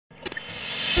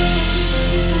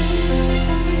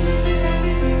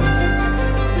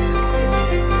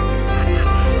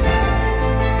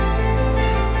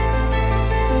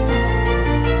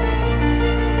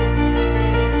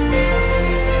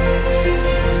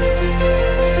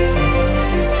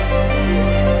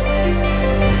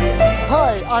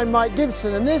I'm Mike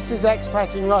Gibson and this is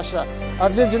ExPatting Russia.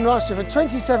 I've lived in Russia for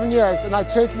 27 years and I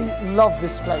totally love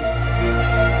this place.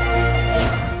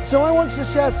 So I wanted to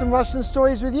share some Russian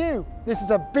stories with you. This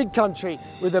is a big country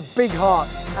with a big heart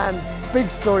and big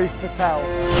stories to tell.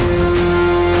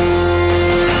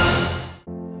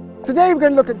 Today we're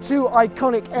going to look at two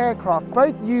iconic aircraft,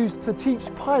 both used to teach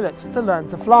pilots to learn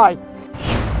to fly.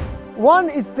 One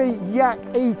is the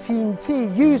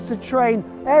YAK-18T, used to train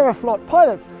Aeroflot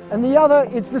pilots, and the other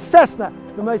is the Cessna,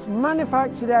 the most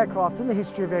manufactured aircraft in the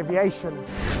history of aviation.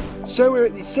 So we're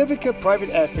at the Civica private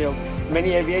airfield.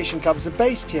 Many aviation clubs are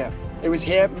based here. It was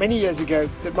here many years ago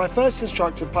that my first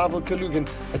instructor, Pavel Urovich,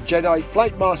 a Jedi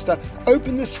flight master,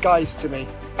 opened the skies to me.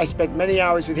 I spent many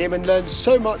hours with him and learned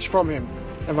so much from him.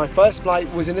 And my first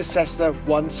flight was in a Cessna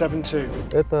 172.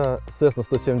 Это Cessna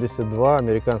 172,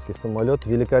 американский самолет,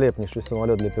 великолепнейший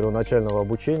самолет для первоначального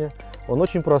обучения. Он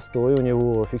очень простой, у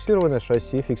него фиксированное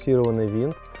шасси, фиксированный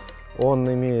винт, он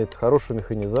имеет хорошую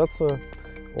механизацию,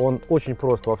 он очень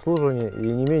прост в обслуживании и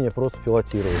не менее прост в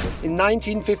пилотировании. In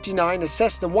 1959, a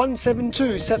Cessna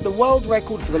 172 set the world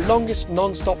record for the longest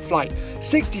non-stop flight,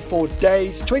 64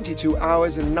 days, 22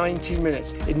 hours and 19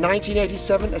 minutes. In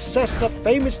 1987, a Cessna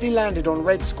famously landed on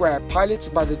Red Square,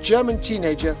 piloted by the German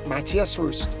teenager Matthias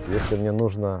Rust. Если мне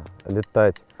нужно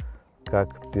летать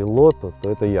как пилоту, то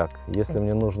это Як. Если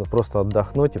мне нужно просто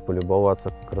отдохнуть и полюбоваться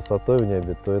красотой в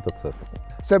небе, то это Cessna.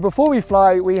 So before we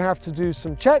fly, we have to do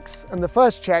some checks, and the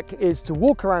first check is to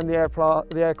walk around the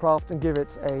aircraft and give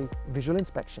it a visual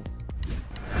inspection.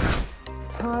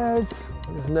 Tires,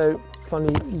 there's no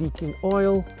funny leaking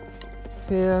oil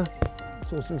here,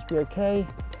 this all seems to be okay.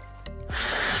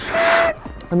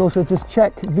 And also just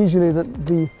check visually that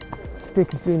the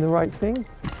stick is doing the right thing.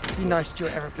 Be nice to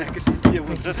your aeroplane.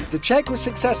 The check was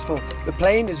successful. The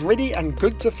plane is ready and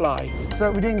good to fly.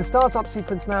 So we're doing the start-up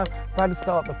sequence now. About to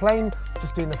start the plane,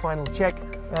 just doing the final check,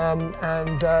 and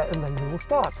then we will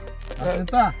start.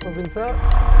 Odvinta.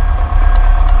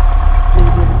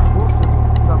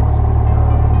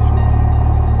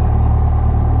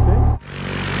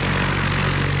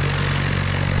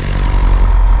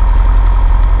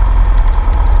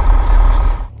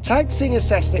 Taxiing a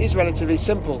Cessna is relatively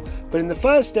simple, but in the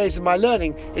first days of my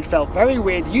learning, it felt very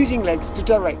weird using legs to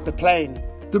direct the plane.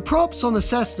 The props on the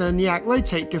Cessna and Yak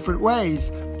rotate different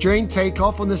ways. During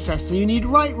takeoff on the Cessna you need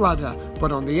right rudder,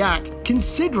 but on the Yak,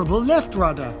 considerable left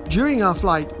rudder. During our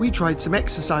flight, we tried some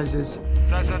exercises.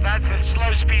 So that's a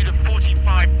slow speed of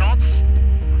 45 knots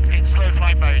in slow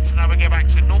flight mode. So now we go back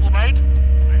to normal mode.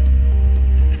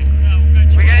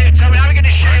 So now we're going to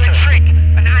show you a trick,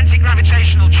 an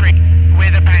anti-gravitational trick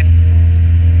with a pen.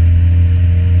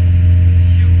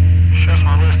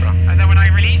 And then when I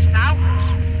release now.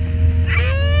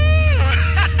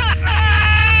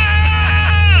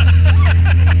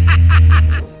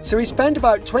 So we spent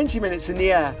about 20 minutes in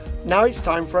the air. Now it's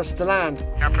time for us to land.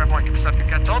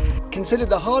 Considered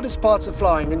the hardest part of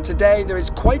flying, and today there is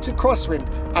quite a crosswind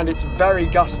and it's very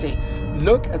gusty.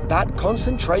 Look at that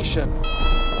concentration.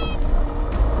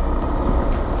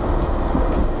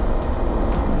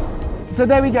 So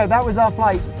there we go, that was our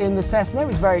flight in the Cessna. It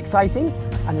was very exciting.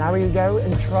 And now we're going to go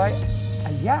and try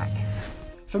a Yak.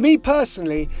 For me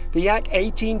personally, the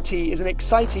YAK-18T is an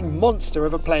exciting monster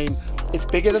of a plane. It's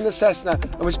bigger than the Cessna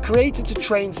and was created to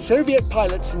train Soviet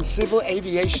pilots in civil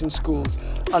aviation schools.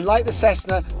 Unlike the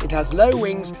Cessna, it has low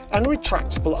wings and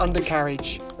retractable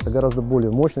undercarriage. Это гораздо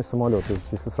более мощный самолет. То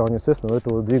есть, если сравнивать с Cessna, у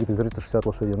этого двигатель 360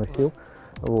 лошадиных сил.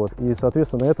 Вот. И,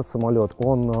 соответственно, этот самолет,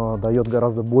 он дает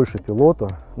гораздо больше пилоту,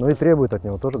 но и требует от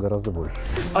него тоже гораздо больше.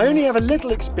 I only have a little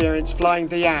experience flying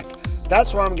the Yak.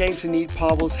 That's why I'm going to need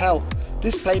Pavel's help.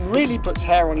 This plane really puts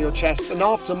hair on your chest, and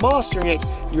after mastering it,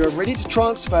 you are ready to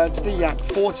transfer to the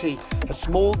Yak-40, a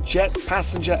small jet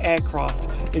passenger aircraft.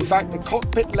 In fact, the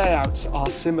cockpit layouts are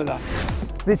similar.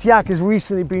 This Yak has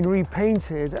recently been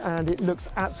repainted and it looks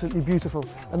absolutely beautiful.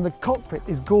 And the cockpit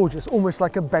is gorgeous, almost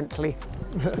like a Bentley.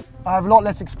 I have a lot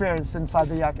less experience inside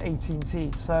the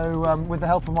YAK-18T, so with the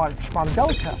help of my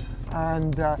Shpangelka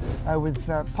and with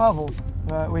Pavel,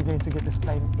 we're going to get this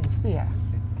plane into the air.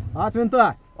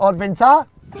 Odvinta! Odvinta!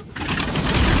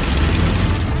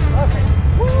 Perfect.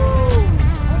 Woo!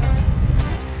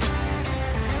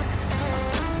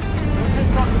 We've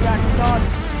just got the Yak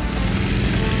started.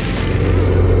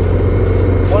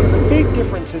 One of the big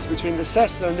differences between the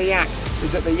Cessna and the Yak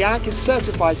is that the Yak is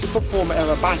certified to perform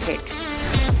aerobatics.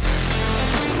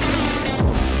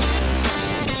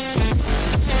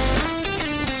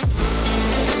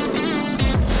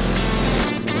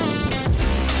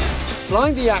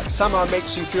 Flying the Yak somehow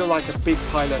makes you feel like a big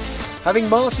pilot. Having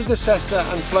mastered the Cessna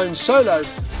and flown solo,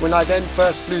 When I then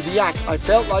first flew the Yak, I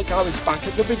felt like I was back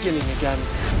at the beginning again.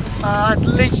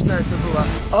 Отлично это было.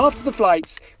 After the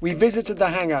flights, we visited the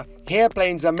hangar. Here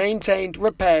planes are maintained,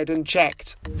 repaired and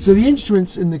checked. So the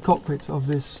instruments in the cockpit of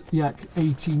this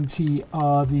YAK-18T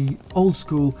are the old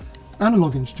school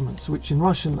analog instruments, which in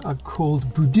Russian are called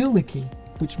budilniki,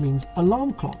 which means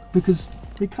alarm clock, because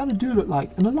they kind of do look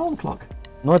like an alarm clock.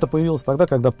 Но это появилось тогда,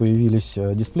 когда появились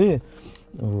дисплеи,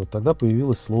 вот, тогда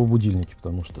появилось слово будильники,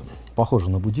 потому что похоже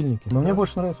на будильники. Но мне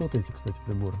больше нравятся вот эти, кстати,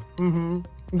 приборы.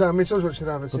 Да, мне тоже очень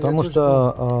нравится. Потому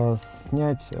что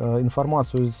снять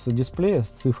информацию с дисплея, с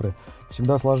цифры,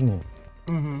 всегда сложнее.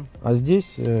 А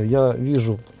здесь я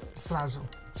вижу сразу.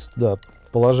 Да,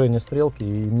 положение стрелки,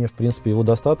 и мне, в принципе, его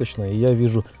достаточно, и я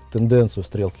вижу тенденцию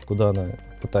стрелки, куда она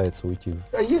пытается уйти.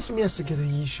 А есть место, где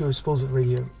еще используют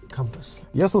radio compass?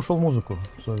 Я слушал музыку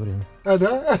в свое время. А,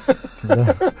 да?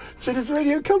 Да. Через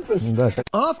radio compass? Да.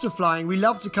 After flying, we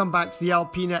love to come back to the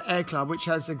Alpina Air Club, which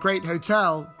has a great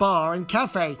hotel, bar and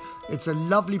cafe. It's a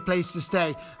lovely place to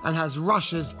stay and has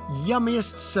Russia's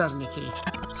yummiest serniki.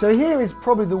 So here is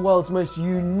probably the world's most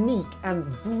unique and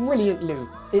brilliant loo.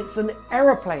 It's an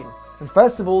aeroplane. And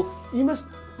first of all, you must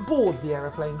board the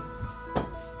aeroplane.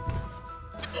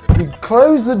 You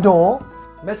close the door.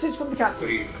 Message from the captain.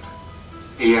 Привет.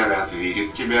 Я рад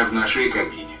видеть тебя в нашей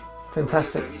кабине.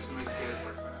 Fantastic.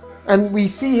 And we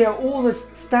see here all the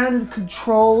standard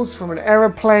controls from an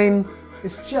aeroplane.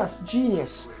 It's just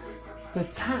genius. The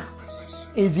tap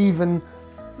is even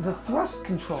the thrust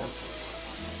control.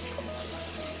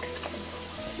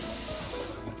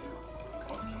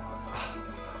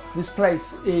 This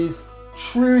place is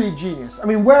truly genius. I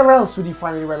mean, where else would you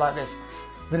find anywhere like this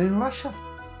than in Russia?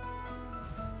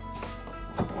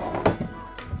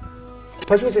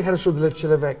 Почему это хорошо для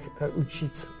человека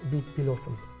учить быть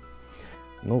пилотом?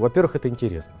 Ну, во-первых, это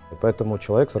интересно, поэтому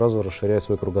человек сразу расширяет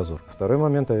свой кругозор. Второй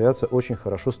момент, авиация очень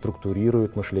хорошо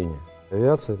структурирует мышление.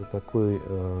 Авиация – это такой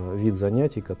вид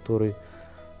занятий, который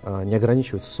не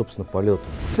ограничивается, собственно, полетом.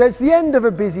 So it's the end of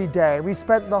a busy day. We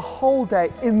spent the whole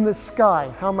day in the sky.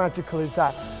 How magical is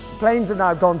that? Planes are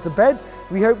now gone to bed.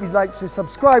 We hope you'd like to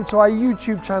subscribe to our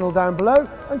YouTube channel down below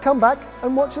and come back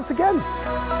and watch us again.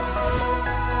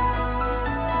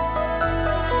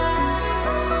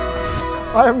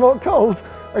 I am not cold.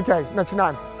 Okay,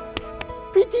 99.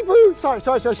 Peeky-boo! Sorry,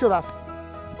 should ask.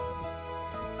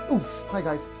 Ooh, hi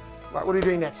guys. Right, what are you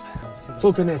doing next?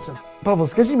 Только это. Pavel,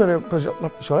 скажи мне,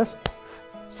 пожалуйста, еще раз.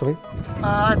 Sorry.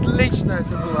 Отлично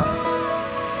это было.